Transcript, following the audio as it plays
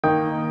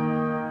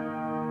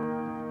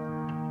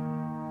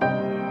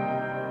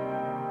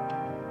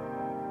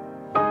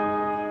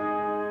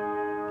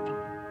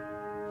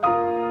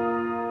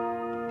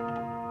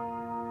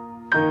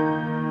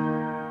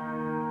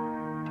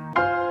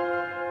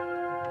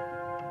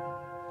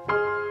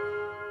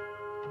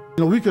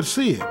We could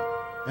see it.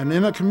 And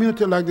in a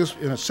community like this,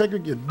 in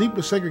a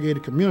deeply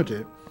segregated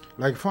community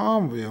like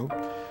Farmville,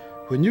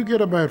 when you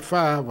get about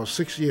 5 or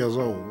 6 years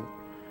old,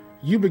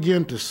 you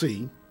begin to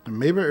see, and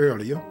maybe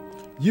earlier,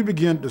 you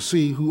begin to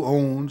see who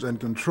owns and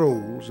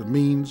controls the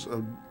means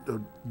of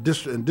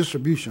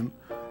distribution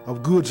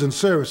of goods and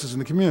services in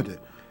the community.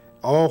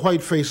 All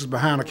white faces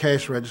behind a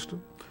cash register,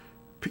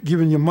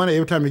 giving you money.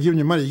 Every time you're giving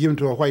your money, you're giving it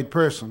to a white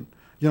person.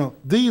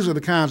 These are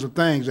the kinds of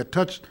things that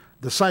touch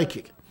the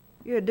psychic.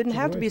 Yeah, it didn't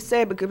have to be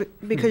sad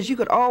because you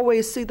could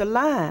always see the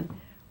line.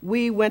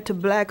 We went to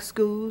black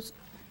schools,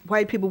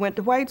 white people went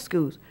to white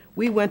schools.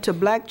 We went to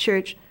black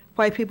church,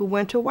 white people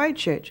went to white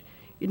church.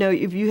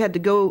 If you had to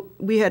go,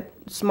 we had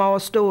small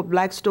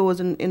black stores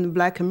in the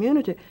black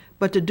community,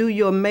 but to do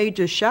your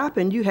major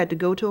shopping, you had to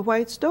go to a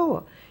white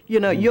store.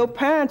 Your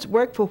parents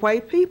worked for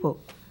white people.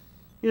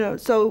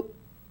 So,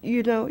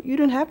 you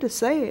didn't have to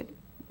say it.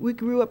 We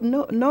grew up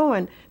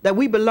knowing that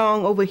we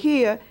belong over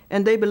here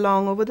and they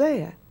belong over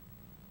there.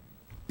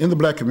 In the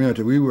black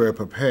community, we were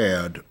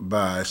prepared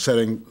by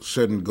setting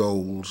certain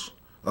goals,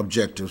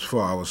 objectives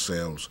for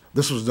ourselves.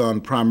 This was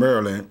done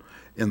primarily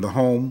in the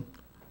home,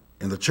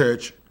 in the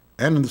church,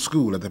 and in the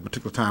school at that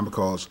particular time,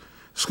 because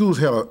schools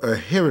had a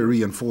heavy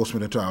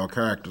reinforcement into our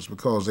characters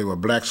because they were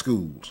black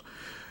schools.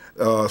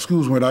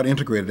 Schools were not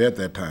integrated at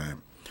that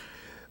time.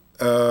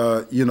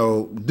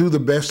 Do the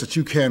best that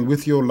you can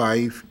with your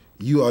life.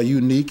 You are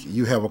unique.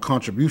 You have a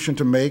contribution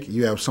to make.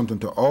 You have something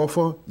to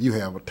offer. You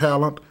have a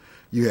talent.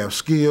 You have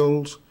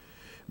skills.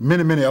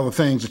 Many, many other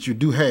things that you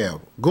do have.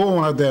 Go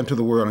on out there into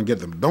the world and get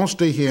them. Don't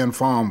stay here in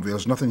Farmville.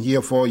 There's nothing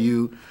here for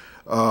you.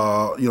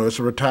 It's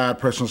a retired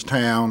person's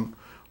town,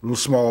 a little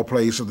small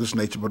place of this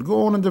nature, but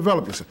go on and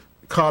develop yourself.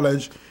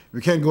 College, if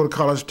you can't go to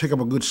college, take up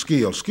a good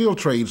skill. Skill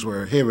trades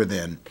were heavy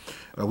then.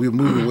 We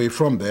moved away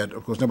from that,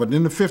 of course, now, but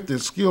in the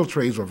 50s, skill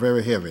trades were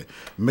very heavy.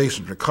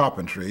 Masonry,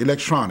 carpentry,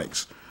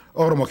 electronics,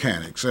 auto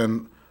mechanics,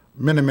 and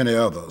many, many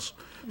others.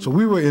 So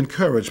we were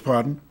encouraged,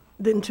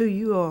 Then to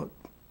your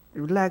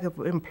lack of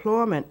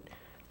employment,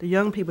 the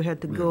young people had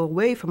to go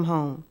away from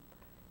home.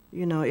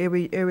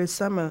 Every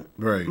summer,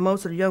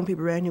 most of the young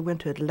people around here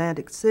went to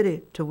Atlantic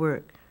City to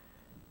work.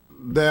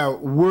 There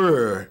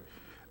were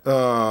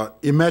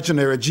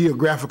imaginary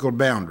geographical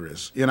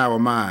boundaries in our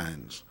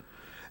minds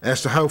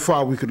as to how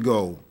far we could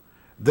go.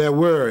 There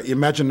were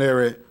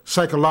imaginary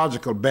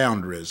psychological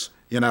boundaries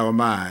in our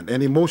mind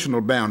and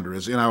emotional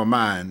boundaries in our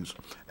minds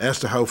as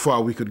to how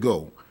far we could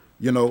go,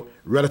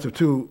 relative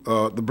to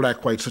the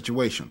black-white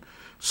situation.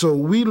 So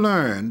we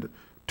learned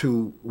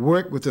to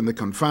work within the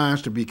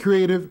confines, to be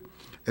creative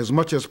as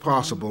much as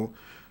possible,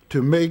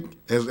 to make,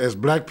 as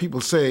black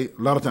people say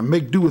a lot of times,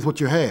 make do with what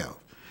you have.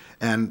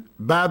 And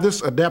by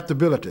this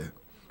adaptability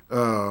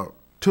to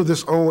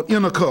this own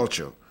inner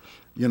culture,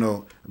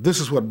 this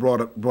is what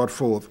brought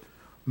forth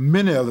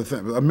many of the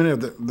things, many of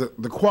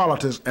the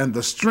qualities and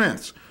the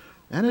strengths.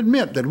 And it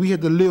meant that we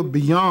had to live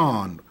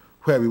beyond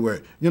where we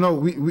were.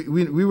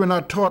 We were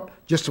not taught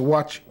just to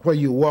watch where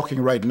you're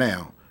walking right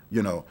now,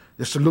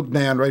 just to look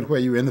down right where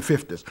you were in the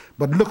 50s.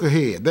 But look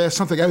ahead. There's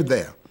something out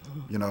there,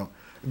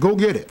 Go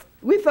get it.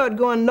 We thought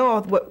going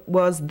north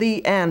was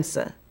the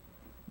answer.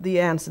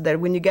 The answer that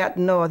when you got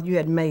north, you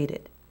had made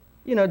it.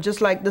 Just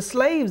like the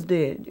slaves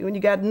did. When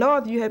you got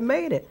north, you had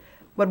made it.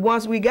 But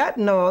once we got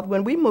north,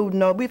 when we moved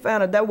north, we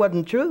found out that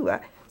wasn't true. My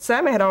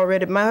husband had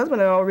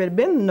already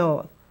been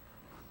north,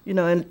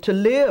 and to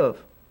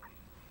live.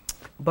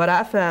 But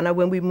I found out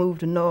when we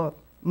moved north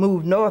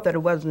that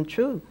it wasn't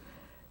true.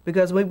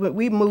 Because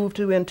we moved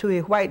into a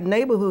white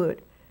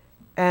neighborhood,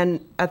 and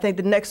I think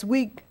the next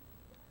week,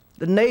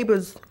 the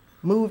neighbors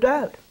moved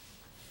out,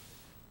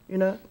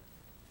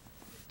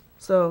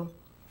 So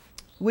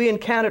we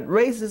encountered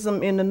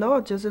racism in the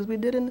North just as we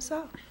did in the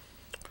South.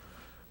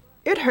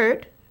 It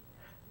hurt,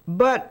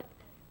 but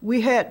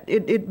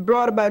it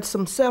brought about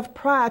some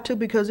self-pride too,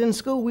 because in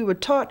school we were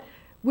taught,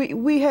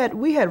 we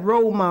had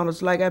role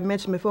models, like I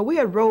mentioned before. We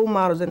had role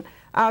models, and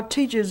our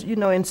teachers,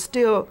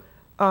 instilled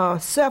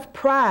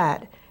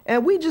self-pride.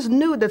 And we just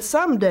knew that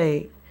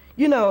someday,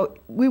 it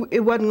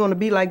wasn't going to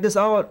be like this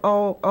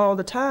all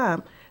the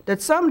time,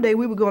 that someday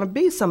we were going to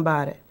be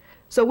somebody.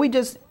 So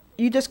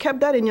you just kept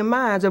that in your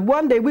minds, that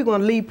one day we're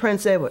going to leave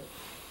Prince Edward.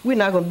 We're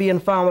not going to be in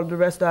Farmville the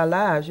rest of our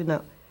lives,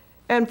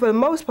 And for the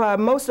most part,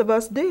 most of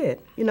us did.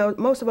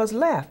 Most of us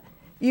left.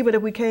 Even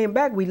if we came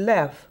back, we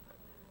left.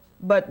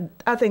 But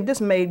I think this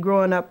made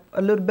growing up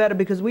a little better,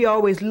 because we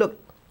always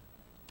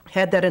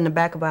had that in the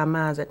back of our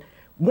minds, that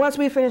once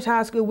we finish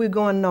high school, we're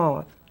going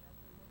north.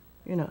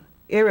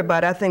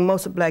 Everybody, I think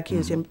most of black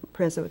kids in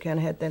Prince Edward kind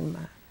of had that in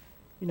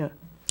mind,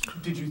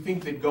 Did you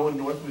think that going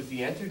north was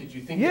the answer? Did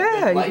you think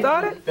that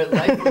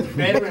life was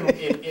better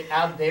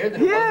out there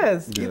than it was?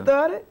 Yes, you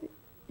thought it,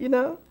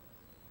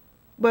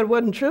 but it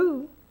wasn't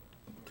true.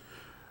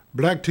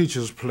 Black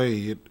teachers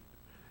played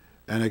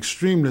an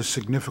extremely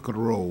significant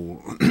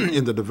role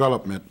in the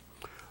development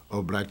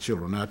of black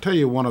children. Now, I'll tell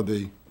you one of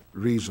the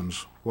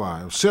reasons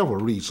why, several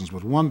reasons,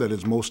 but one that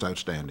is most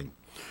outstanding.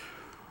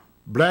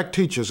 Black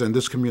teachers in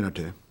this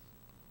community,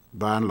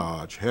 by and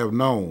large, have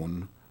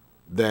known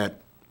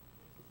that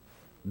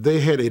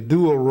they had a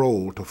dual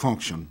role to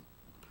function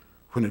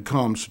when it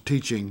comes to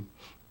teaching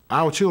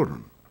our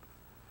children,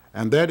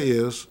 and that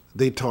is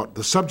they taught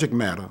the subject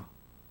matter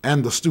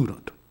and the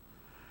student.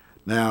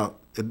 Now,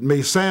 it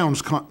may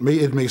sound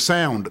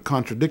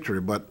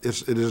contradictory, but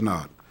it is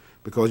not,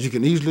 because you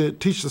can easily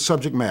teach the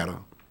subject matter,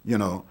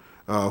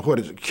 what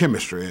is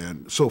chemistry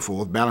and so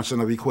forth, balancing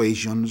of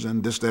equations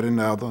and this, that, and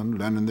the other, and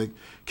learning the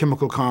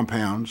chemical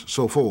compounds,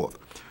 so forth.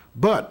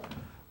 But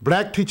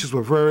black teachers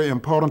were very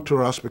important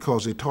to us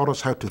because they taught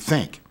us how to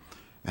think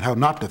and how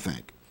not to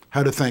think,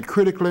 how to think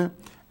critically,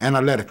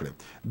 analytically.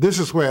 This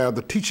is where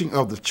the teaching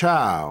of the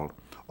child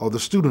or the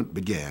student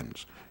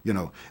begins,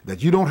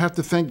 that you don't have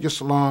to think just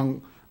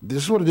along,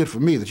 this is what it did for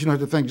me, that you don't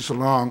have to think just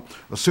along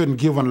a certain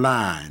given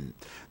line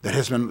that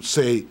has been,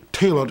 say,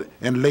 tailored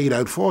and laid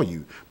out for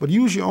you, but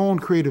use your own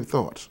creative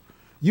thoughts.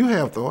 You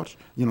have thoughts,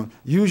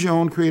 use your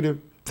own creative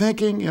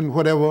thinking and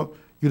whatever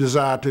you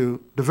desire to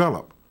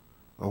develop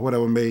or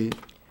whatever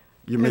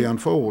you may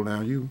unfold.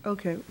 Now, you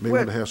may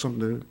want to have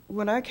something to...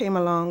 When I came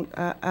along,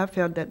 I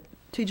felt that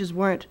teachers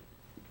weren't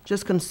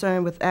just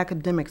concerned with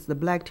academics. The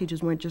black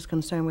teachers weren't just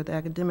concerned with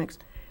academics.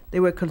 They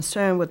were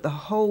concerned with the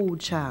whole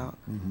child,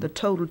 the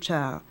total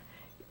child.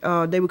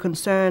 They were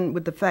concerned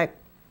with the fact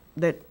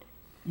that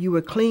you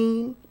were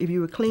clean, if you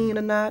were clean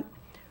or not.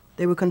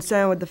 They were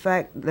concerned with the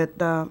fact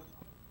that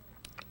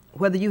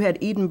whether you had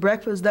eaten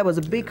breakfast, that was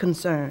a big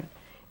concern.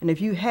 And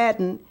if you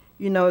hadn't,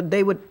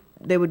 they would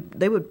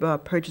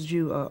purchase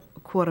you a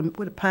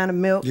pint of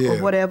milk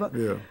or whatever.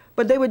 Yeah.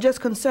 But they were just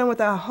concerned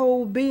with our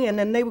whole being,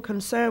 and they were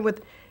concerned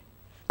with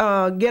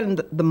getting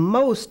the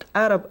most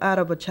out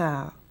of a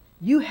child.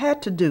 You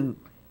had to do.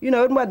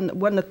 It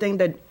wasn't a thing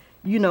that,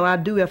 I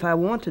do if I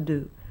want to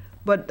do.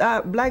 But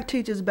our black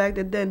teachers back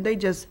then,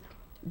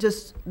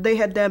 they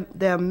had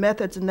their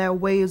methods and their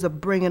ways of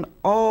bringing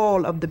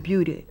all of the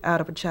beauty out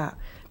of a child.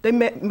 They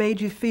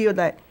made you feel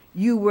that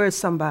you were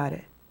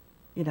somebody,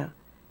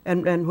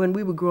 And when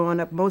we were growing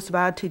up, most of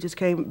our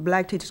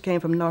black teachers came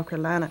from North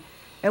Carolina,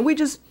 and we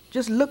just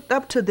looked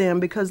up to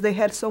them because they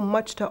had so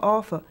much to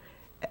offer.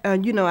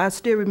 And I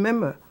still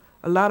remember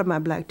a lot of my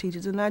black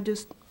teachers, and I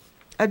just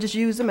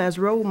use them as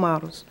role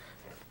models.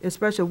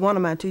 Especially one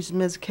of my teachers,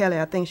 Ms. Kelly.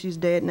 I think she's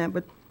dead now,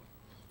 but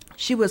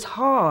she was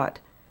hard.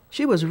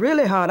 She was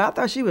really hard. I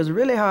thought she was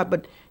really hard,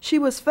 but she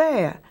was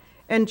fair,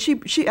 and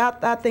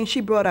I think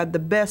she brought out the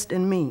best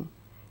in me,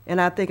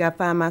 and I think I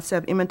find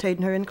myself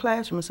imitating her in the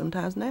classroom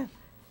sometimes now.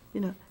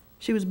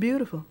 She was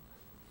beautiful.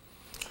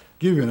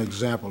 Give you an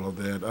example of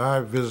that.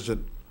 I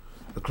visited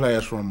a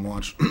classroom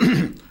once,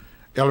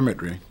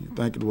 elementary. I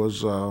think it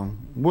was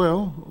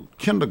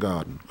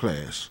kindergarten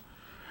class,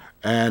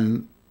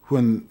 and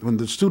when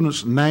the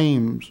students'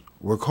 names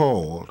were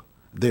called,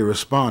 they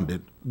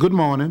responded, "Good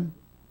morning."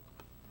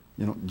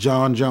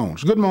 John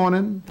Jones, "Good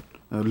morning."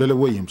 Lily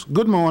Williams,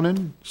 "Good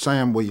morning."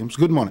 Sam Williams,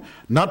 "Good morning."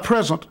 Not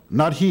present,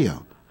 not here.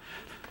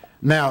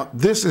 Now,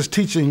 this is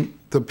teaching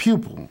the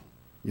pupil,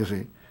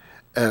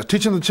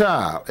 teaching the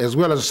child as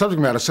well as the subject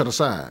matter set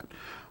aside,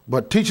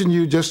 but teaching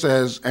you, just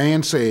as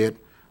Ann said,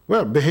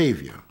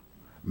 behavior,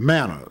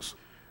 manners.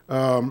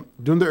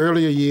 During the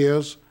earlier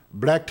years,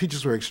 black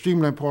teachers were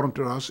extremely important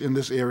to us in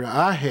this area.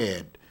 I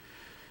had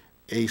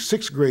a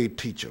 6th grade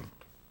teacher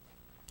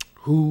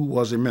who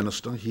was a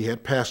minister. He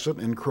had pastored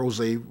in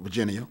Crozet,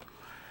 Virginia.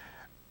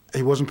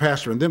 He wasn't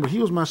pastoring then, but he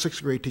was my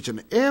 6th grade teacher.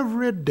 And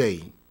every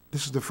day,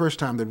 this is the first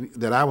time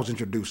that I was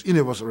introduced, any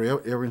of us were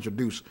ever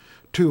introduced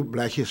to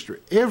black history.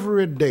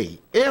 Every day,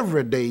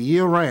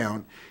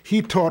 year-round,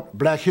 he taught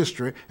black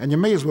history, and you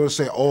may as well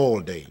say all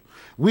day.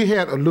 We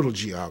had a little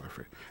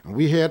geography, and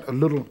we had a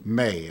little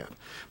math,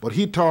 but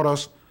he taught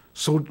us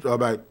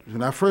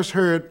when I first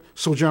heard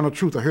Sojourner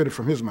Truth, I heard it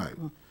from his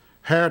mouth.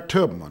 Harriet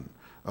Tubman,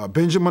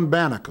 Benjamin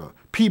Banneker,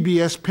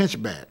 PBS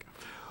Pinchback.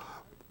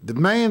 The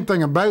main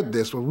thing about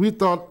this was we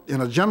thought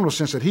in a general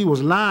sense that he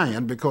was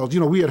lying because,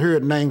 we had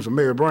heard names of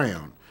Mary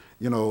Brown,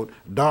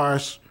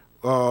 Doris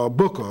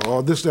Booker,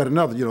 or this, that,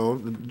 another,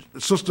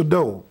 Sister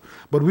Doe.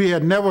 But we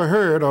had never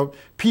heard of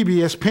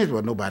PBS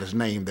Pinchback, nobody's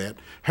named that,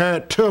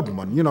 Harriet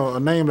Tubman, a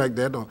name like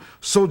that, or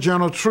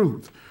Sojourner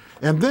Truth.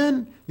 And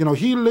then,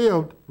 he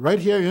lived right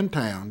here in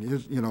town,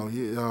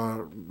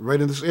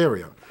 right in this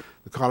area.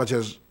 The college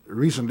has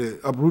recently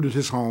uprooted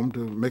his home to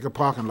make a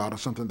parking lot or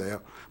something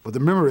there, but the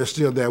memory is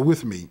still there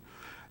with me,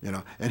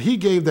 And he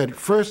gave that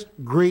first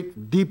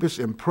great, deepest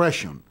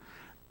impression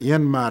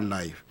in my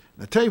life.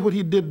 Now, tell you what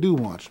he did do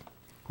once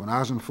when I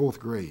was in 4th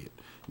grade.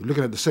 You're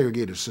looking at the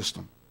segregated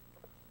system.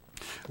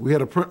 We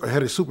had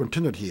a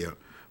superintendent here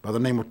by the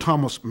name of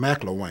Thomas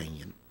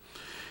McIlwain.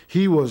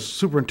 He was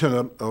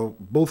superintendent of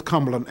both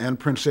Cumberland and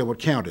Prince Edward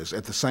counties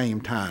at the same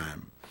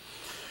time.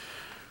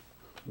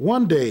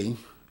 One day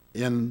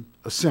in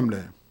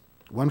assembly,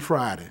 one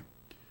Friday,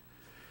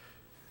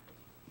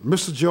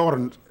 Mr.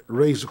 Jordan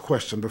raised a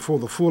question before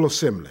the full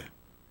assembly.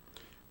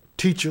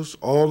 Teachers,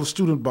 all the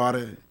student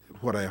body,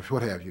 what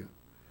have you.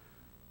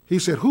 He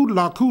said,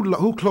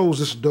 who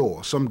closed this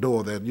door? Some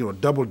door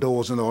that, double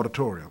doors in the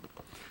auditorium.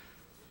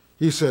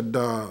 He said,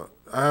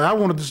 I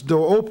wanted this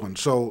door open.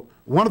 So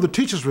one of the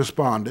teachers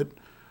responded,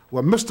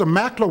 well, Mr.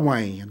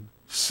 McLean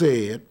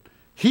said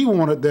he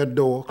wanted that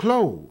door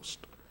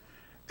closed.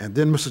 And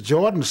then Mr.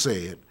 Jordan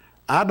said,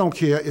 I don't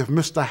care if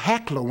Mr.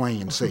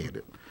 Hacklewain said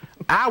it.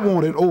 I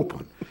want it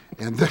open.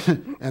 And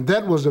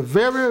that was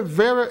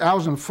the I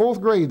was in 4th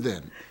grade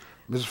then.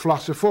 Mrs.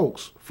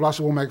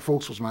 Flossie Womack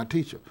Folks was my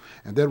teacher.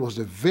 And that was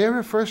the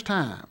very first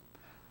time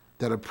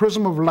that a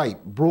prism of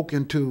light broke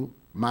into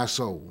my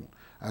soul.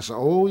 I said,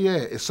 oh yeah,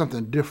 it's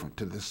something different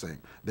to this thing.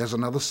 There's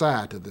another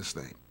side to this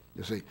thing,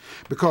 you see.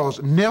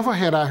 Because never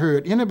had I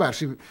heard anybody,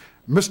 see,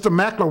 Mr.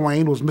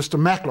 McLean was Mr.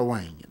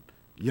 McLean,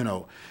 you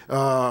know,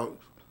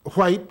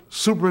 white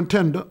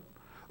superintendent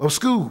of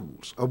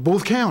schools of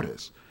both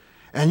counties.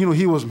 And, you know,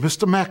 he was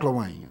Mr.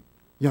 McLean,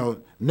 you know,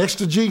 next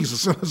to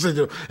Jesus.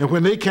 And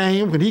when he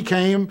came,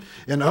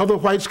 and the other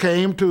whites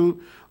came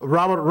to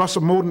Robert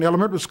Russell Moulton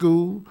Elementary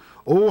School,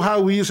 oh,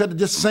 how we used to have to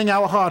just sing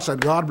our hearts out,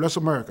 God bless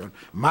America,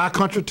 my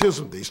country 'tis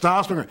of thee,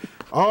 Star Springer,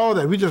 all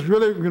that. We just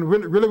really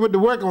went to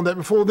work on that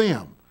before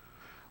them.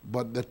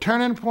 But the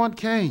turning point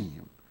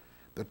came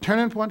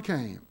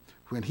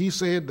when he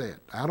said that.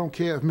 I don't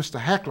care if Mr.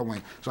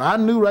 Hacklewain. So I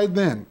knew right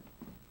then,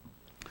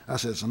 I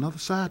said, it's another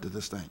side to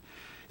this thing.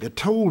 It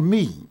told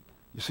me,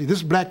 you see,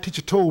 this black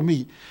teacher told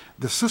me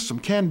the system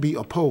can be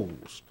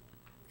opposed,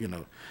 you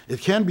know.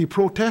 It can be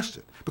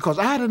protested. Because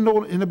I didn't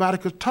know anybody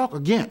could talk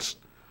against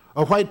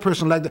a white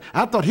person like that.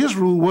 I thought his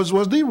rule was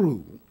the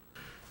rule.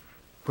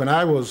 When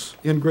I was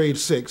in grade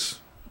 6,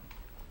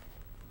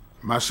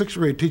 my 6th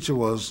grade teacher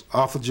was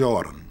Arthur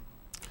Jordan,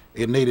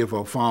 a native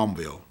of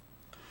Farmville.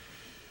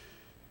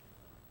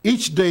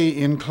 Each day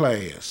in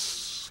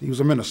class, he was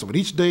a minister, but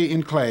each day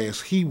in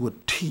class, he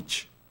would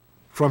teach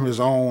from his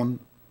own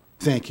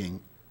thinking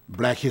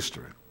black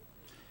history.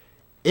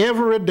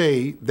 Every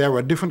day, there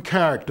were different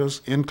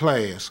characters in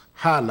class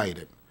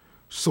highlighted.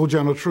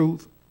 Sojourner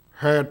Truth,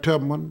 Harriet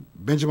Tubman,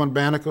 Benjamin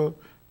Banneker,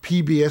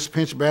 PBS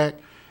Pinchback,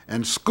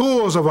 and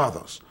scores of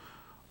others,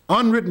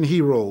 unwritten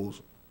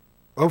heroes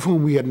of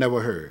whom we had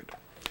never heard.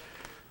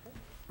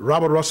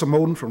 Robert Russell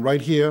Moulton from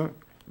right here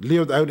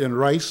lived out in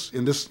Rice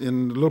in the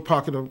little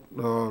pocket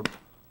of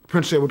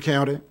Prince Edward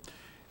County,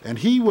 and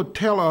he would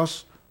tell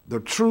us the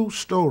true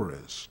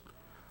stories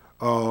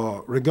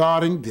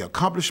regarding the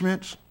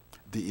accomplishments,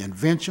 the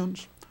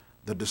inventions,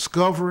 the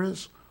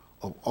discoveries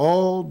of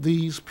all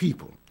these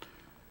people.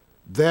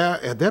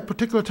 There, at that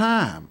particular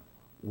time,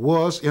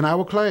 was in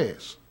our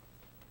class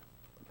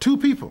 2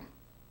 people,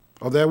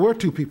 or there were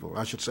 2 people,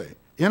 I should say,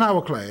 in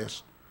our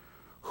class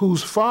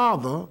whose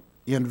father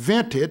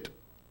invented,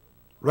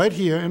 right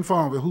here in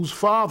Farmville, whose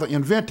father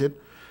invented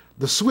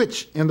the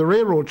switch in the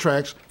railroad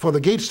tracks for the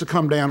gates to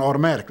come down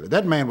automatically.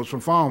 That man was from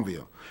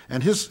Farmville.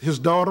 And his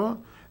daughter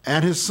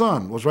and his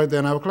son was right there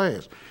in our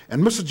class.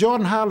 And Mr.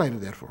 Jordan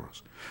highlighted that for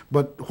us.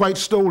 But white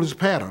stole his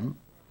pattern,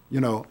 you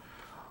know.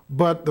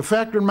 But the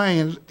fact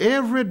remains,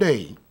 every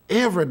day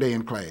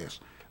in class,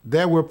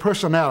 there were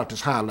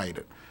personalities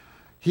highlighted.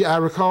 I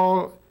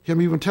recall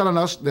him even telling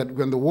us that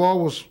when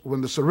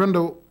the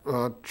surrender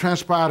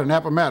transpired in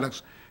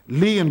Appomattox,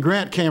 Lee and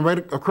Grant came right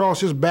across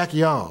his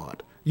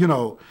backyard. You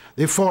know,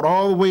 they fought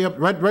all the way up,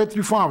 right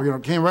through Farmville, you know,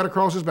 came right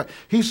across his back.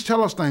 He used to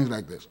tell us things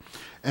like this.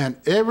 And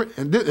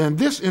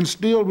this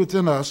instilled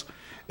within us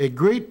a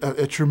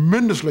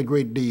tremendously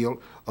great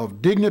deal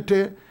of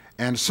dignity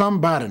and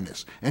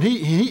somebodyness. And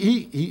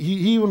he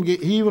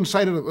even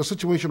cited a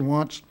situation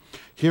once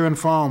here in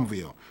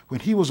Farmville when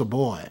he was a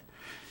boy.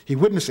 He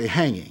witnessed a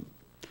hanging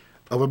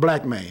of a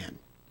black man,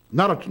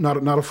 not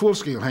a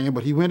full-scale hanging,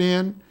 but he went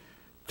in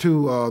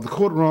to the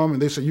courtroom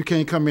and they said, you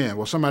can't come in.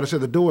 Well, somebody said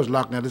the door is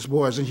locked now, this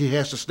boy is in, he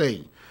has to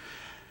stay.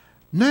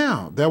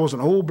 Now, there was an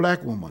old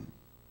black woman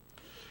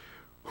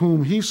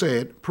whom he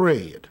said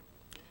prayed,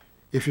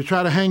 if you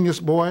try to hang this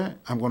boy,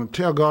 I'm going to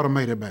tell God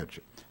Almighty about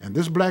you. And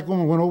this black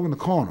woman went over in the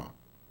corner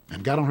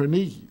and got on her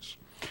knees.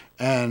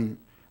 And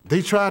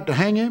they tried to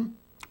hang him,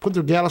 put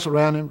the gallows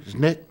around him, his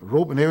neck,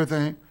 rope and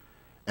everything,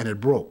 and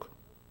it broke.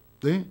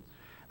 See?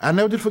 I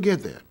never did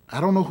forget that. I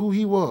don't know who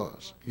he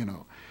was, you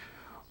know.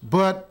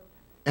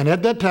 And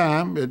at that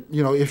time,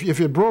 if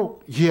it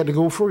broke, he had to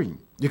go free.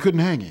 You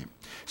couldn't hang him.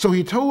 So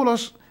he told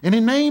us, and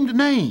he named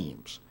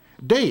names,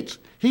 dates.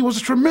 He was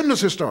a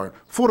tremendous historian,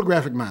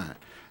 photographic mind.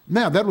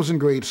 Now, that was in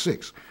grade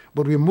 6.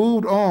 But we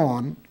moved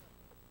on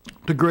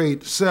to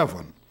grade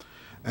 7.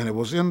 And it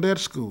was in that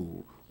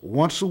school,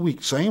 once a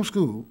week, same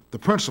school, the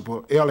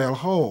principal, L.L.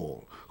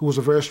 Hall, who was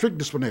a very strict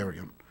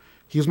disciplinarian.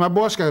 He was my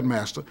Boy Scout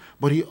master,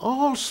 but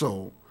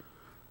Hall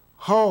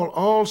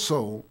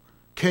also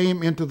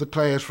came into the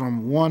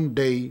classroom 1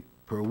 day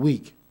per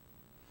week.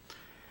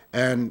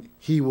 And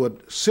he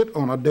would sit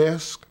on a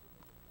desk,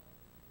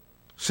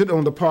 sit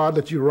on the part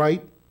that you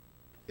write,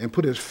 and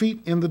put his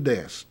feet in the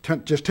desk.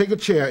 Just take a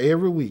chair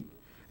every week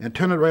and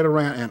turn it right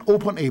around and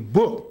open a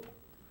book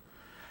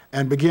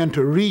and begin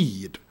to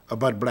read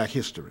about black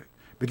history.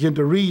 Begin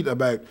to read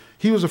about,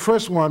 he was the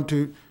first one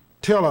to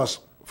tell us,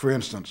 for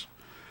instance,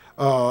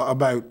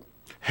 about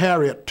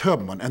Harriet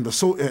Tubman and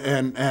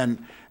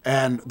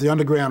and the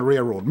Underground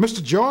Railroad.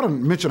 Mr.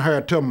 Jordan mentioned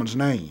Harriet Tubman's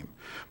name,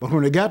 but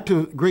when they got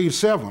to grade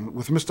 7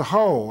 with Mr.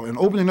 Hall and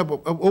opening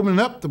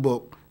up the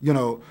book, you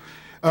know,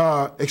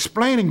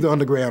 explaining the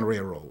Underground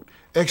Railroad,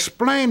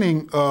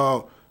 explaining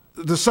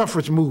the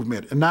suffrage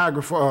movement in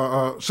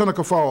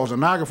Seneca Falls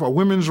and Niagara Falls,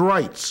 women's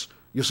rights,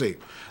 you see.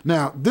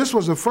 Now, this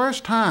was the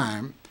first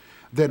time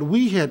that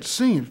we had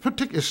seen,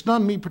 it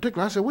stunned me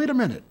particularly. I said, wait a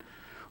minute,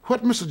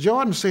 what Mr.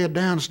 Jordan said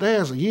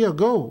downstairs a year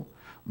ago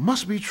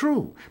must be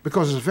true,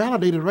 because it's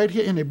validated right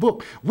here in the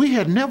book. We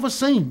had never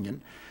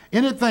seen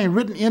anything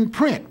written in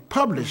print,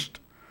 published,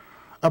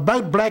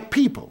 about black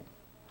people.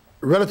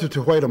 Relative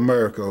to white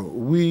America,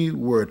 we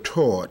were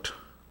taught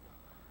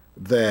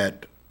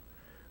that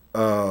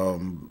a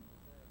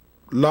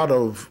lot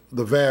of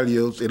the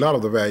values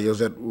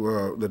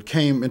that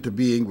came into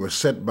being were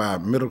set by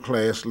middle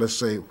class, let's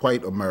say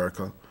white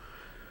America.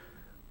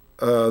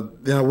 In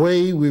a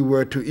way, we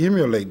were to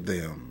emulate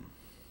them,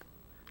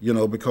 you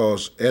know,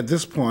 because at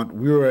this point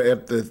we were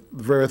at the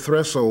very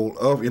threshold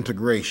of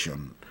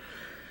integration.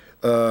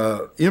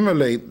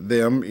 Emulate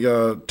them,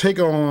 take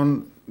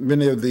on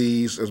many of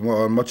these as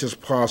much as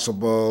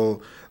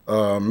possible,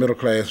 middle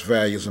class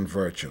values and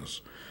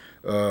virtues.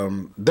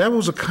 That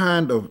was a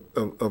kind of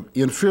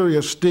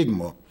inferior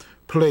stigma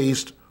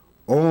placed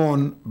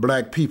on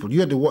black people. But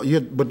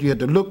you had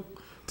to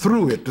look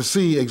through it to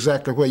see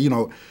exactly where, you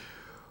know,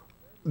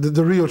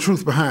 the real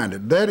truth behind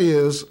it. That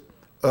is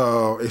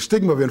a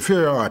stigma of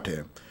inferiority.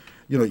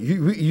 You know,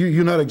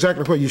 you're not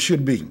exactly where you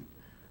should be,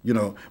 you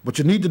know, but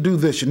you need to do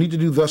this, you need to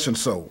do thus and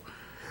so,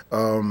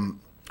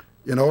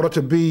 in order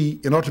to be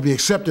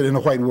accepted in a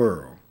white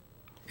world,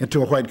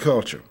 into a white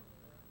culture,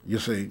 you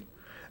see.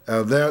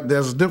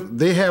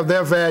 They have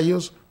their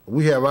values,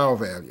 we have our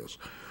values.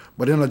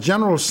 But in a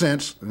general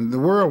sense, and the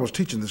world was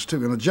teaching this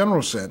too, in a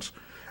general sense,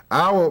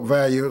 our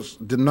values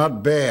did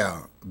not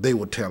bear, they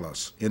would tell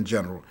us in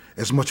general,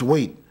 as much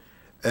weight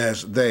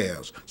as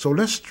theirs. So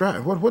let's try.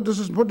 What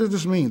does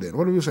this mean then?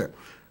 What do we say?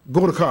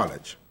 Go to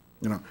college,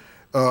 you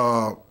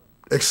know.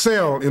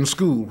 Excel in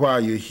school while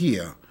you're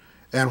here,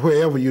 and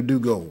wherever you do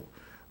go.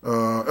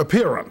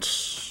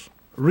 Appearance,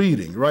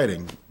 reading,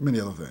 writing, many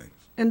other things.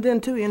 And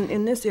then too,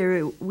 in this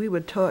area, we were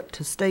taught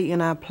to stay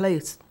in our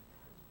place,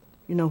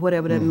 you know,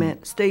 whatever that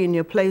meant, stay in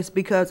your place,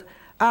 because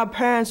our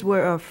parents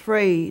were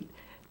afraid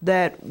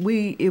that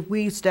if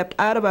we stepped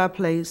out of our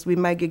place, we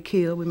might get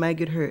killed, we might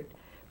get hurt,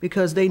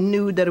 because they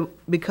knew that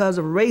because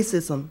of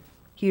racism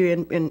here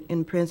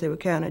in Prince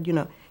Edward County, you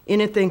know,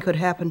 anything could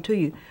happen to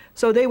you.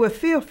 So they were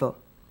fearful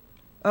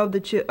of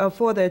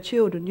for their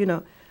children, you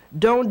know,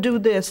 don't do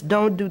this,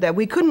 don't do that.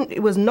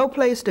 It was no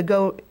place to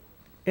go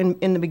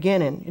in the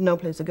beginning, no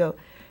place to go.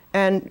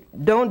 And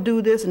don't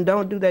do this and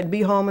don't do that,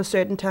 be home a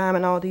certain time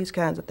and all these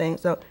kinds of things.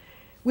 So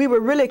we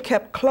were really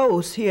kept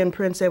close here in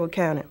Prince Edward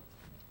County,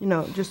 you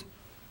know, just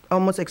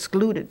almost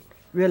excluded,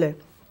 really,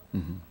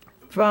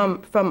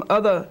 from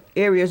other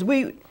areas.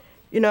 You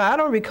know, I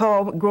don't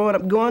recall growing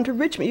up going to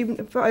Richmond,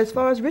 even as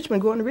far as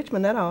Richmond, going to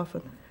Richmond that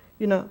often,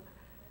 you know.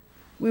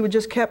 We were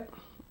just kept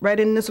right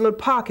in this little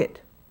pocket.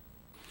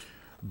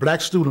 Black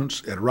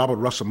students at Robert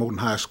Russell Moulton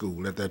High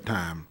School at that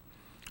time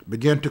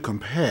began to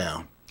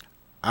compare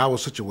our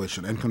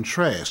situation and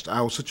contrast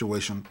our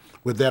situation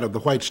with that of the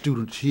white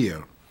students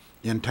here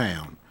in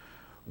town.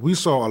 We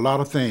saw a lot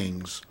of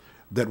things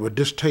that were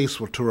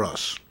distasteful to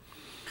us.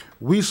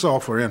 We saw,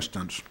 for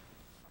instance,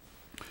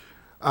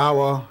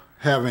 our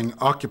having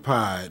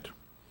occupied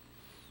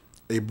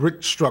a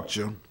brick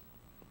structure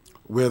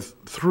with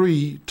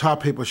 3 tar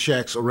paper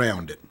shacks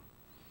around it.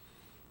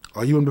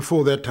 Or even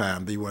before that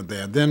time, they weren't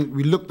there. Then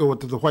we looked over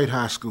to the White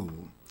High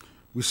School.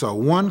 We saw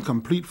one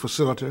complete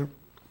facility,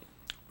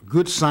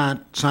 good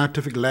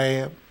scientific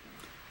lab,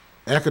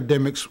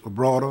 academics were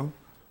broader.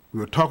 We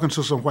were talking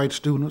to some white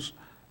students.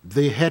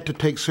 They had to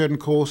take certain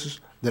courses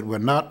that were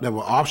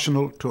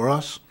optional to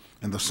us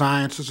in the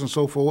sciences and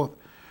so forth.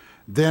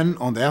 Then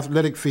on the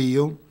athletic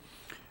field,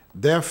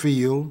 their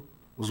field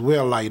was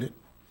well lighted.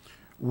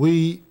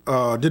 We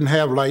didn't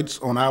have lights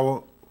on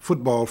our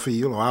football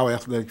field or our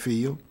athletic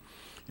field.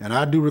 And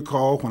I do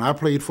recall when I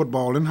played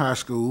football in high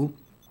school,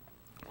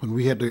 when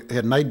we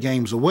had night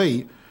games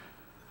away,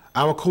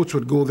 our coach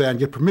would go there and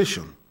get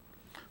permission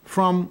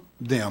from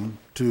them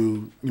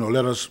to, you know,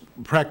 let us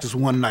practice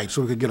one night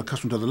so we could get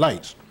accustomed to the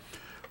lights.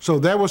 So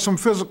there was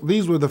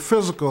these were the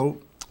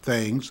physical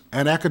things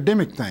and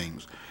academic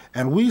things.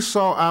 And we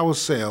saw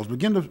ourselves,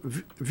 begin to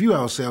view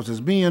ourselves as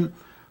being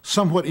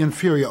somewhat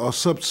inferior or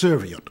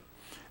subservient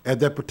at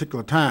that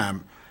particular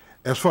time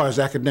as far as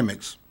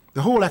academics.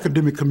 The whole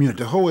academic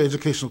community, the whole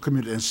educational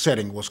community and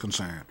setting was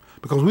concerned,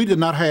 because we did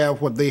not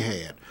have what they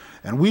had.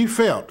 And we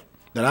felt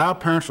that our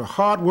parents were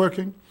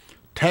hardworking,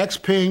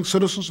 tax-paying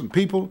citizens and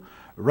people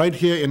right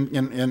here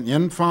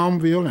in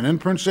Farmville and in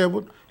Prince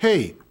Edward.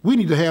 Hey, we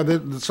need to have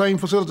the same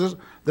facilities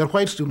that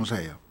white students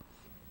have.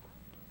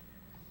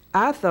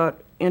 I thought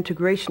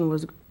integration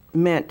was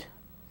meant,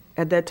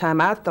 at that time,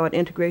 I thought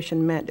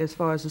integration meant, as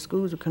far as the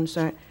schools were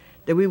concerned,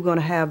 that we were going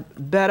to have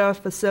better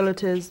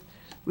facilities,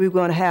 we were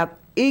going to have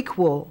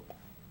equal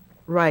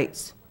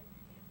rights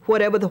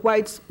whatever the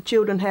white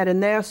children had in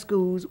their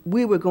schools,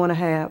 we were going to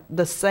have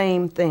the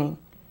same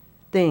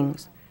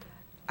things.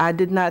 I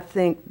did not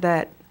think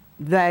that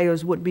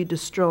values would be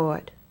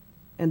destroyed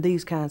and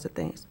these kinds of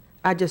things.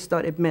 I just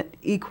thought it meant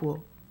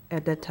equal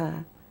at that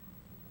time.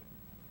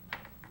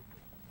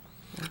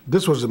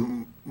 This was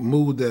a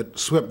mood that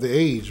swept the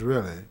age,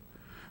 really,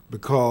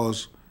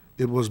 because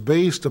it was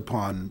based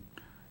upon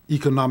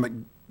economic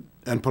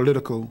and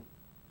political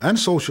and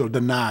social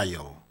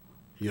denial,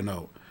 you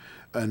know.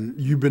 And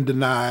you've been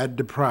denied,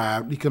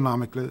 deprived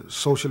economically,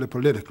 socially,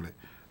 politically.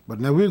 But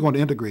now we're going to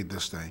integrate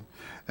this thing.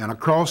 And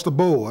across the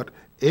board,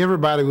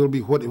 everybody will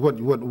be what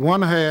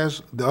one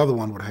has, the other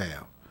one would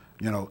have,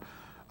 you know.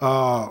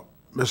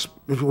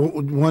 If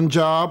one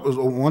job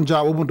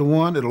open to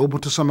one, it'll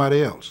open to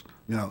somebody else,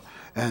 you know.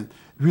 And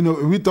you know,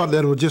 we thought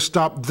that it would just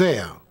stop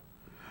there.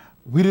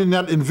 We did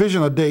not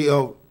envision a day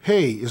of,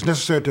 hey, it's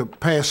necessary to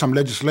pass some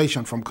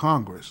legislation from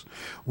Congress.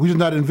 We did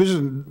not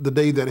envision the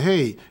day that,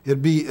 hey,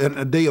 it'd be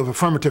a day of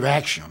affirmative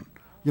action.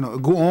 You know,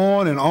 go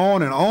on and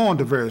on and on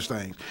to various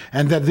things.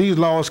 And that these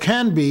laws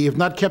can be, if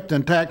not kept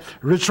intact,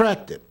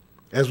 retracted,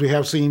 as we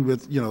have seen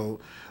with, you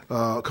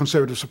know,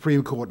 conservative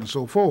Supreme Court and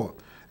so forth,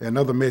 and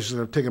other measures that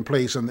have taken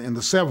place in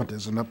the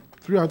 70s and up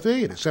throughout the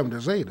 80s,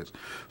 70s, 80s.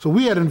 So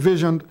we had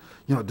envisioned,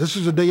 you know, this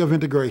is a day of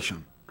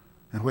integration,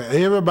 and where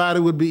everybody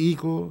would be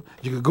equal.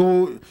 You could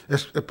go,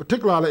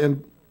 particularly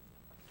in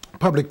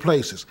public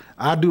places.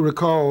 I do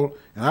recall,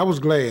 and I was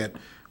glad,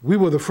 we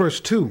were the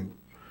first two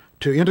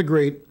to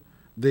integrate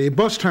the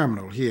bus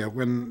terminal here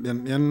when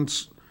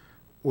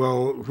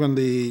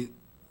the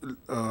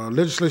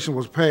legislation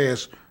was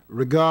passed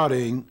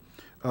regarding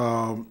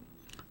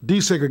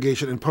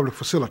desegregation in public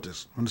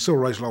facilities. When the civil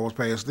rights law was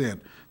passed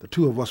then, the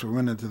two of us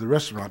went into the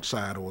restaurant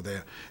side over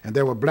there, and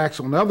there were blacks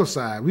on the other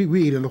side.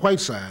 We ate in the white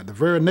side. The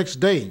very next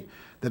day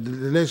that the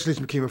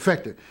legislation became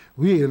effective,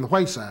 we ate in the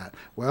white side.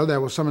 Well, there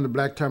was some in the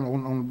black terminal,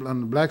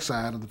 on the black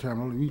side of the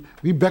terminal.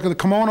 We beckoned to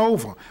come on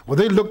over. Well,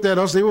 they looked at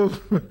us, they were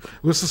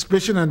with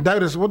suspicion and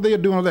doubted us, what they were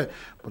doing with that.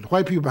 But the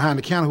white people behind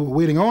the counter who were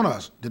waiting on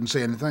us didn't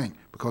say anything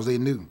because they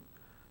knew,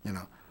 you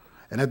know.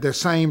 And at the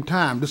same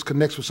time, this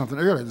connects with something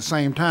earlier, at the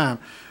same time,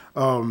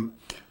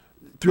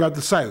 throughout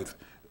the South,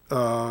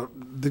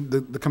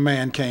 the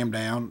command came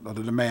down, or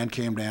the demand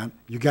came down.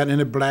 You got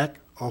any black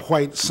or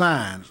white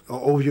signs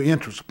over your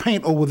entrance,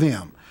 paint over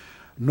them.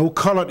 No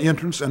colored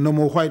entrance and no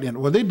more white entrance.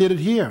 Well, they did it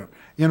here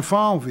in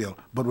Farmville,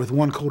 but with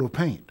one coat of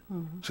paint.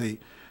 Mm-hmm. See,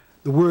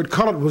 the word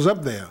colored was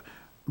up there,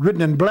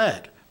 written in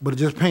black, but it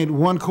just painted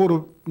one coat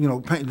of, you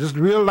know, paint just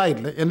real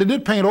lightly, and they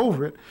did paint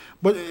over it,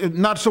 but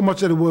not so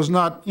much that it was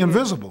not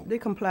invisible. They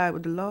complied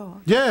with the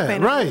law. Yeah,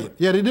 right.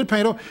 Yeah, they did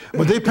paint over,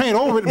 but they paint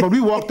over it. But we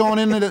walked on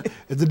into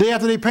the day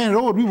after they painted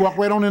over it, we walked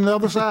right on in the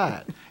other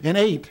side and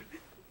ate.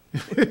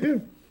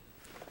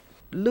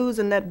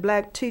 Losing that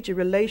black-teacher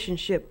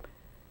relationship,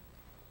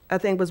 I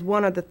think, was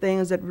one of the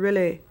things that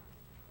really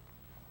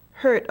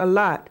hurt a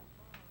lot,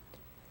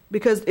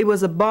 because it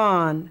was a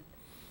bond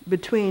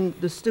between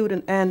the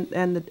student and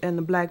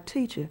the black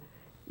teacher.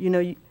 You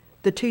know,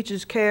 the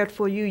teachers cared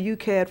for you, you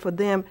cared for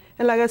them,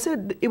 and like I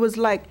said, it was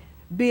like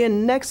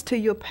being next to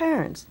your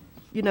parents.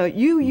 You know,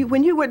 you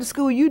when you went to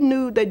school, you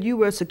knew that you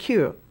were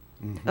secure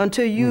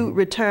until you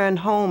returned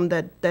home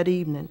that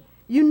evening.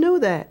 You knew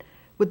that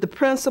with the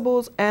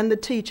principals and the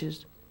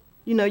teachers.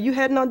 You know, you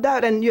had no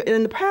doubt, and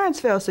the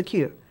parents felt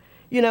secure.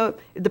 You know,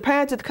 if the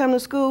parents had come to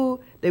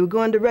school, they were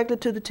going directly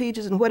to the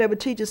teachers, and whatever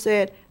teacher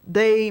said,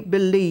 they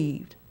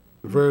believed.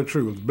 Very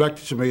true. The black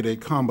teacher made a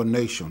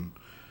combination.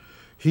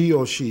 He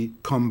or she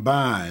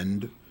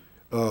combined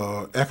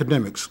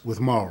academics with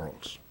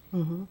morals.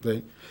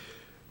 Okay?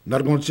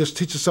 Not going to just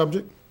teach a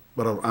subject,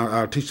 but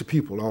I'll teach the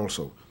people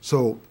also.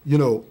 So, you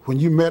know, when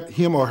you met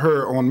him or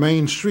her on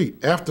Main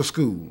Street after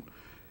school,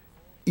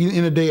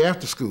 in the day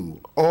after school,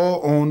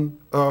 or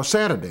on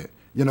Saturday,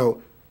 you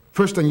know,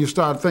 first thing you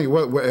start thinking,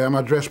 well, am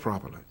I dressed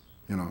properly?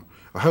 You know,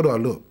 or how do I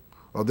look?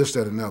 Or this,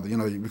 that, and the other, you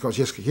know, because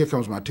yes, here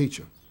comes my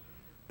teacher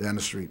down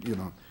the street, you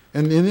know.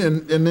 And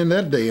in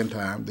that day and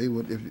time,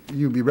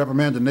 you'd be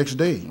reprimanded the next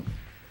day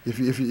if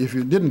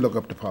you didn't look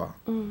up to par.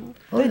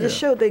 They just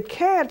showed they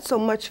cared so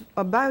much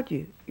about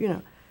you, you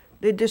know.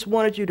 They just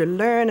wanted you to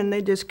learn, and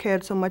they just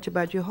cared so much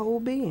about your whole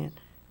being.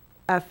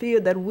 I feel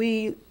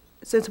that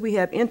since we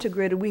have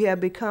integrated, we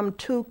have become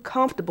too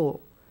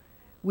comfortable.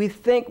 We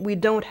think we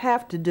don't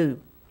have to do,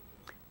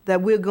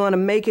 that we're going to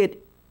make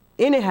it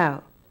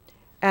anyhow.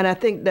 And I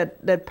think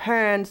that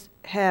parents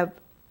have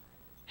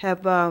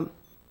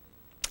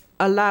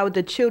allowed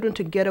the children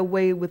to get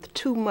away with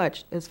too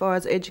much as far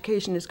as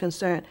education is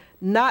concerned,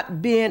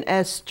 not being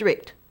as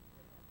strict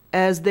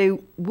as they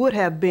would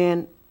have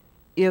been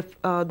if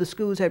the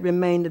schools had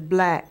remained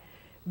black,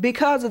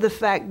 because of the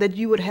fact that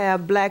you would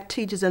have black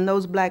teachers, and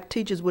those black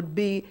teachers would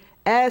be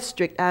as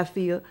strict, I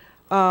feel,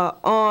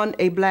 on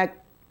a black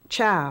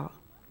child.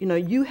 You know,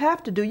 you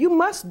have to do, you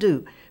must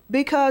do,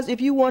 because if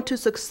you want to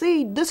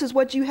succeed, this is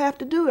what you have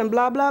to do, and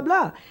blah, blah,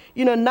 blah.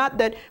 You know, not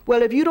that,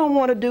 well, if you don't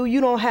want to do, you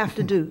don't have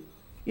to do.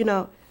 You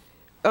know,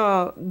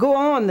 go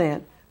on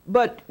then.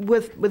 But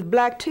with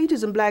black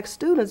teachers and black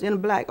students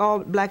in a all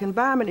black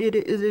environment, it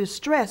is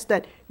stressed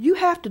that you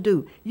have to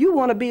do. You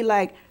want to be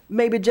like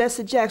maybe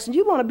Jesse Jackson.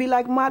 You want to be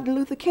like Martin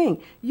Luther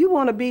King. You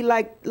want to be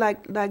like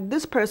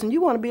this person.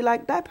 You want to be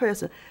like that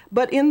person.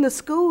 But in the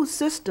school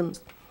systems,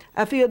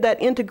 I feel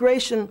that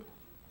integration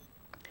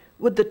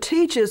with the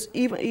teachers,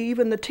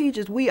 even the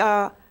teachers, we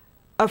are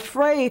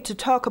afraid to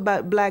talk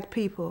about black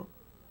people.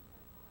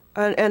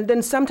 And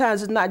then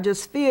sometimes it's not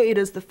just fear, it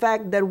is the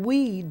fact that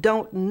we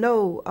don't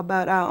know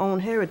about our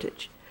own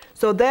heritage.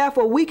 So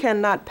therefore, we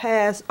cannot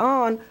pass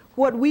on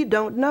what we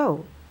don't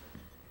know.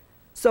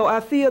 So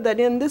I feel that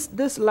in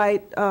this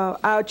light,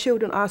 our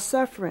children are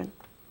suffering.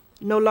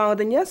 No longer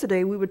than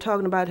yesterday, we were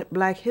talking about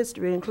black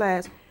history in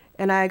class,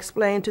 and I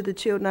explained to the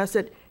children, I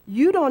said,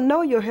 you don't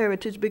know your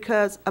heritage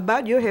because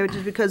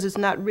it's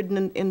not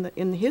written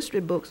in the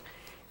history books.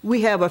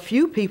 We have a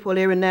few people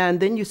every now and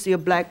then you see a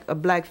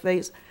black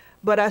face.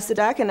 But I said,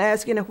 I can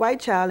ask any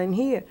white child in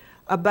here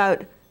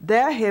about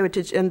their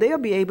heritage, and they'll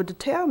be able to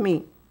tell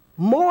me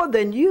more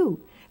than you.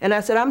 And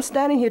I said, I'm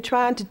standing here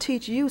trying to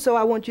teach you, so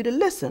I want you to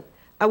listen.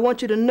 I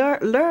want you to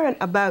learn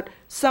about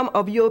some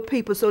of your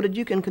people so that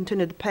you can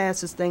continue to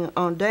pass this thing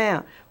on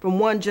down from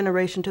one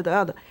generation to the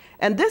other.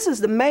 And this is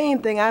the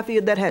main thing I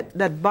feel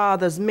that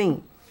bothers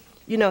me.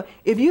 You know,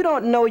 if you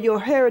don't know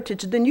your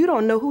heritage, then you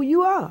don't know who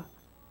you are.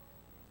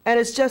 And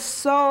it's just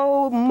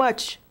so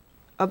much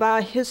of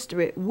our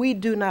history we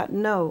do not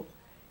know.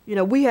 You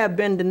know, we have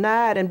been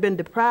denied and been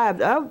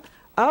deprived of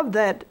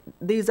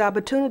these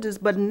opportunities,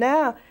 but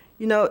now,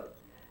 you know,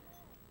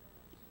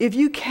 if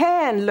you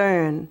can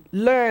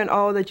learn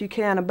all that you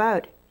can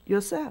about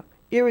yourself,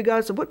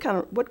 irregardless of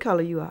what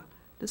color you are.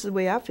 This is the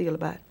way I feel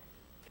about it.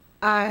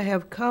 I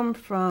have come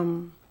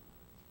from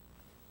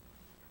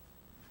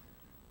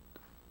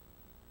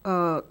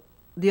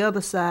the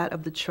other side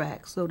of the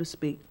track, so to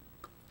speak,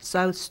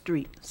 South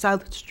Street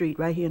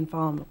right here in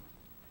Farmville.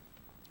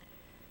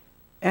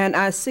 And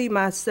I see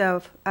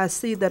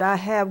that I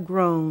have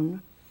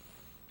grown.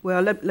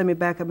 Well, let me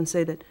back up and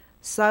say that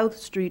South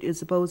Street is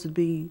supposed to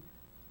be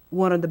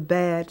one of the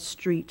bad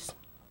streets,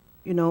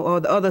 you know, or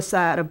the other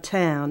side of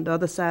town, the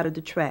other side of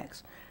the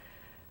tracks.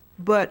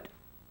 But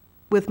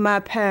with my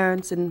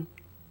parents and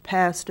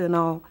pastor and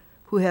all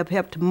who have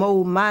helped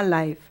mold my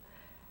life,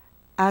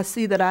 I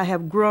see that I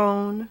have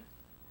grown.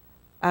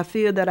 I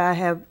feel that I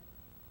have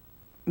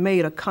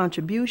made a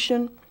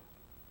contribution.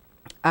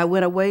 I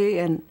went away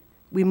and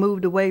we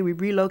moved away, we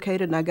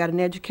relocated, and I got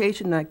an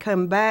education, and I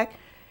come back,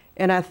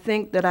 and I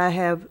think that I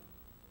have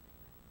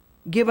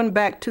given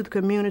back to the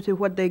community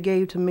what they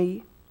gave to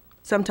me.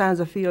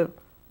 Sometimes I feel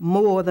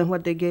more than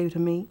what they gave to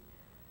me.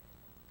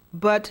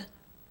 But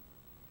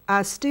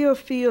I still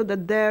feel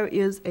that there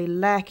is a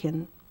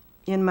lacking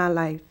in my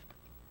life.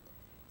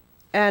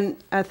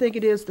 And I think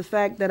it is the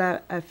fact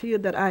that I feel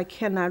that I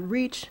cannot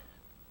reach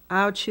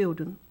our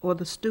children or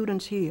the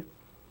students here.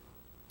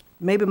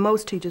 Maybe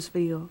most teachers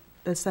feel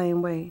the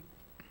same way.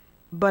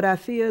 But I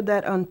feel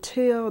that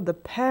until the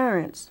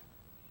parents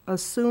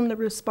assume the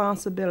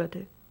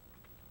responsibility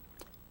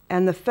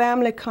and the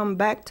family come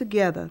back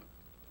together,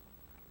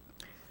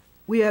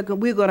 we're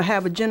going to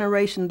have a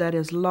generation that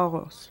is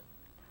lost.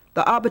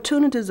 The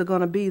opportunities are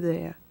going to be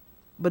there,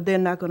 but they're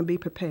not going to be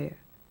prepared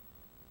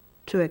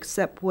to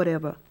accept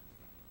whatever,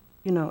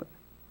 you know,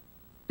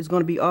 is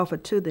going to be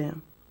offered to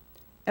them.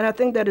 And I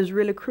think that is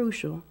really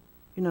crucial,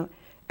 you know.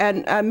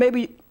 And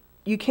maybe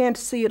you can't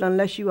see it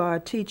unless you are a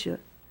teacher,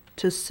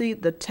 to see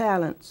the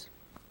talents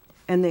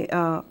and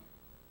the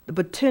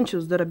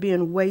potentials that are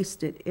being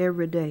wasted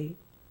every day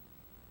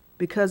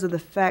because of the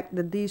fact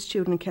that these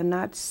children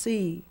cannot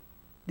see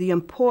the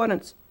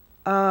importance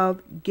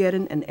of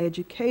getting an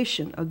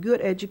education, a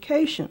good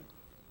education.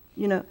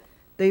 You know,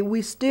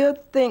 we still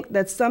think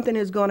that something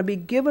is going to be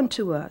given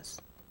to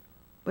us,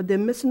 but they're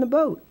missing the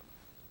boat.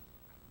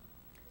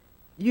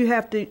 You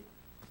have to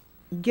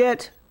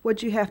get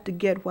what you have to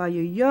get while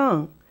you're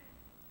young,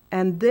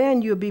 and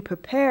then you'll be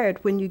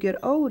prepared when you get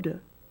older,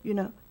 you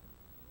know.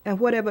 And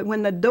whatever,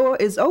 when the door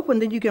is open,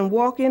 then you can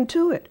walk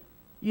into it.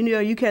 You know,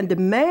 you can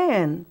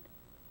demand,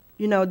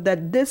 you know,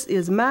 that this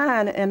is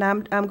mine and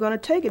I'm going to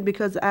take it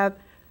because I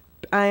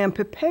am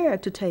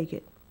prepared to take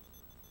it.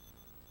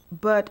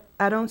 But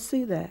I don't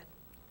see that.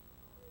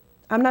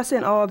 I'm not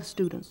saying all the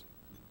students,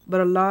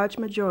 but a large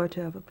majority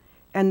of them.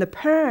 And the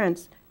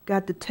parents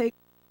got to take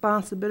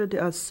responsibility,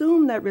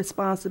 assume that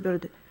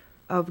responsibility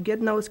of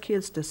getting those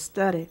kids to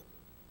study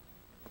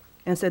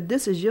and said,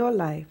 this is your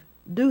life.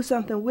 Do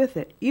something with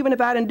it. Even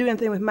if I didn't do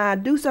anything with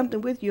mine, do something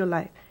with your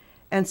life.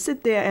 And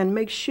sit there and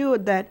make sure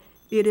that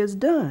it is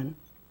done.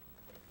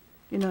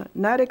 You know,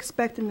 not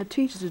expecting the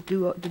teachers to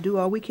do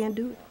all we can't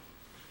do.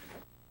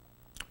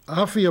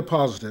 I feel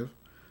positive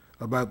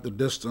about the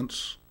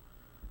distance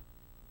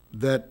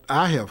that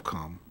I have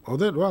come, or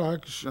that, well,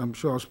 I'm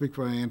sure I'll speak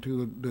for Ann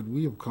too, that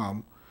we have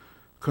come,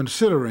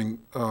 considering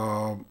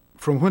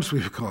from whence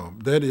we've come.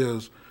 That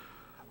is,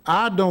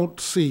 I don't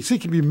see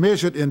can be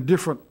measured in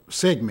different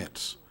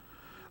segments.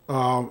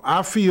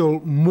 I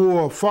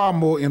feel far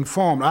more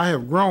informed. I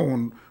have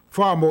grown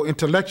far more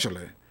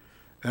intellectually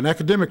and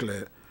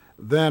academically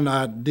than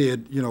I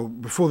did,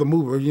 before the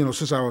move,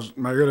 since I was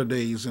my early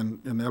days in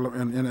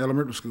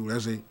elementary school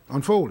as they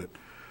unfolded.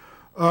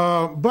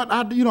 But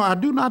I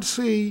do not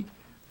see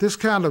this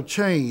kind of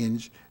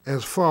change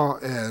as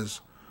far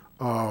as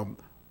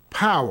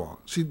power.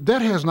 See,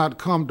 that has not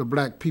come to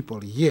black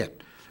people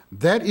yet.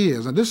 That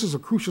is, and this is a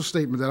crucial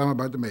statement that I'm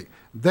about to make,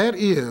 that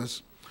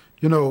is,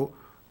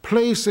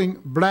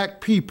 placing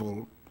black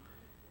people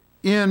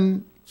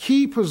in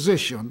key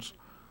positions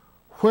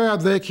where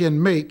they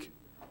can make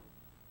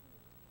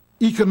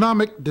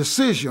economic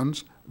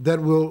decisions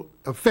that will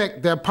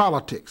affect their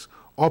politics,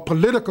 or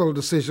political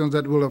decisions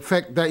that will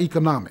affect their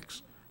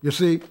economics. You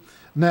see?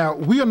 Now,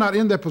 we are not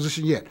in that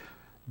position yet.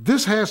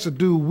 This has to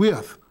do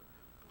with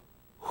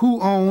who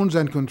owns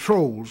and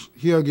controls,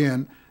 here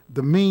again,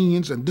 the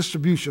means and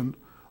distribution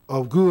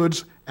of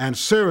goods and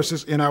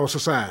services in our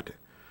society.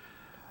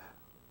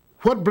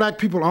 What black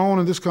people own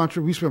in this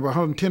country, we spend about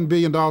 $110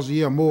 billion a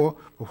year or more,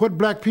 but what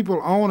black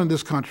people own in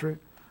this country,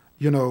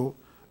 are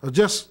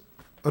just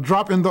a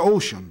drop in the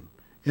ocean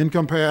in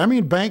comparison. I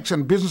mean, banks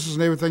and businesses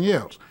and everything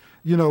else.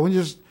 When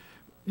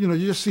you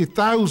just see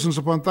thousands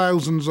upon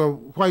thousands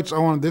of whites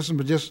owning this,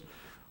 but just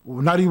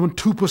not even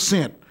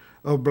 2%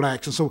 of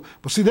blacks. And so,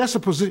 but see, that's a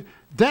position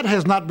that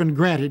has not been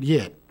granted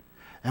yet,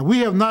 and we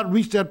have not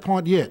reached that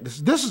point yet.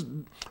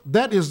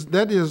 That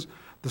is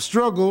the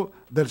struggle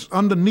that's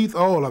underneath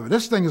all of it.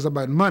 This thing is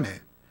about money.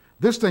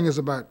 This thing is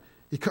about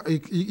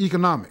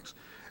economics.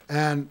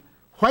 And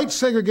white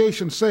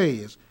segregation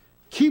says,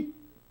 keep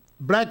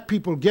black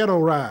people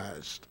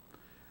ghettoized.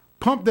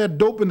 Pump that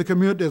dope in the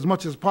community as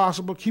much as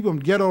possible. Keep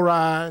them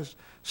ghettoized,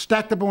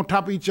 stacked up on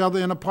top of each other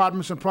in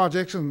apartments and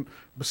projects and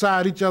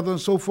beside each other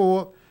and so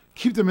forth.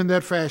 Keep them in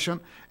that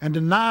fashion and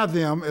deny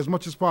them as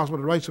much as possible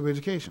the rights of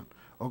education.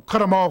 Or cut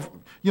them off,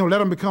 let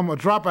them become a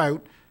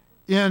dropout.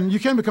 You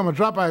can become a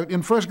dropout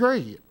in first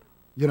grade,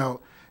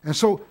 And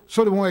so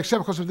they won't excel,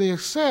 because if they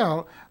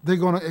excel, they're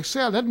going to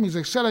excel. That means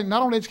excelling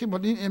not only education,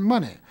 but in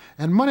money.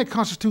 And money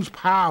constitutes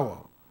power,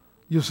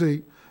 you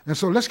see. And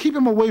so let's keep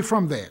them away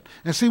from that.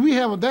 And see,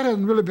 that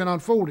hasn't really been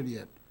unfolded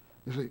yet.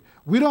 You see,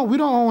 we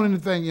don't own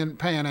anything in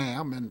Pan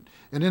Am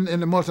and in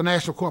the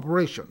multinational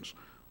corporations.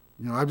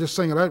 I'm just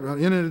saying that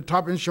in the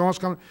top insurance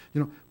company,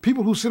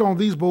 people who sit on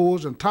these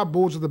boards and top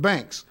boards of the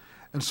banks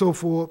and so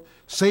forth,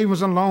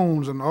 savings and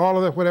loans and all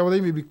of that,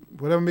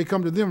 whatever may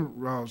come to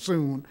them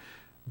soon,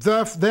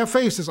 their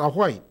faces are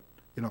white.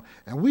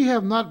 And we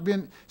have not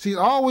been, it's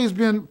always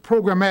been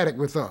programmatic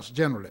with us,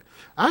 generally.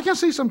 I can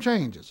see some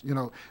changes,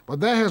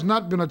 but there has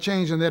not been a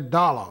change in that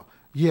dollar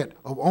yet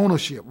of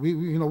ownership.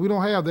 We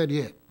don't have that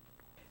yet.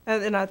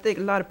 And I think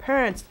a lot of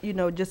parents,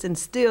 just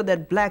instill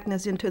that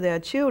blackness into their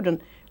children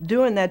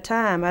during that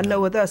time. I know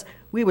with us,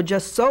 we were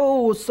just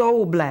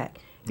so black.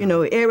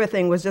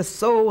 Everything was just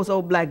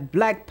so black,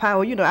 black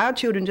power. Our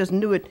children just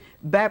knew it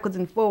backwards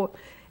and forward.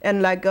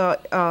 And like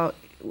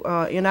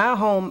in our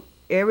home,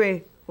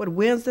 every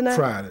Wednesday night?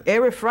 Friday.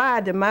 Every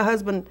Friday, my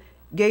husband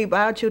gave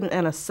our children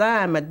an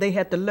assignment. They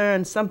had to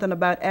learn something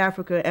about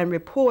Africa and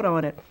report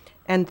on it.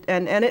 And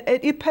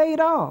it paid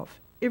off.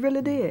 It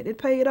really did. It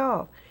paid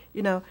off,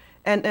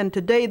 And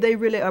today they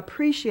really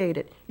appreciate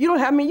it. You don't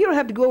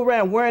have to go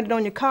around wearing it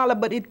on your collar,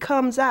 but it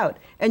comes out,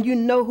 and you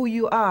know who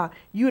you are.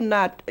 You're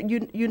not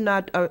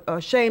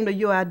ashamed of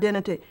your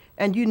identity,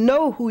 and you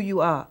know who you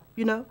are.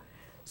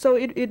 So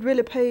it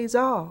really pays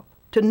off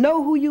to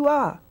know who you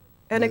are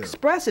and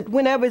express it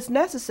whenever it's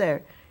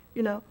necessary,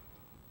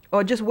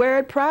 or just wear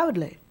it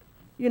proudly,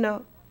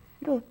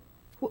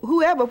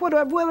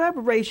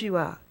 whatever race you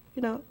are,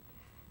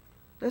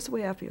 That's the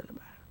way I feel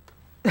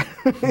about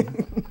it.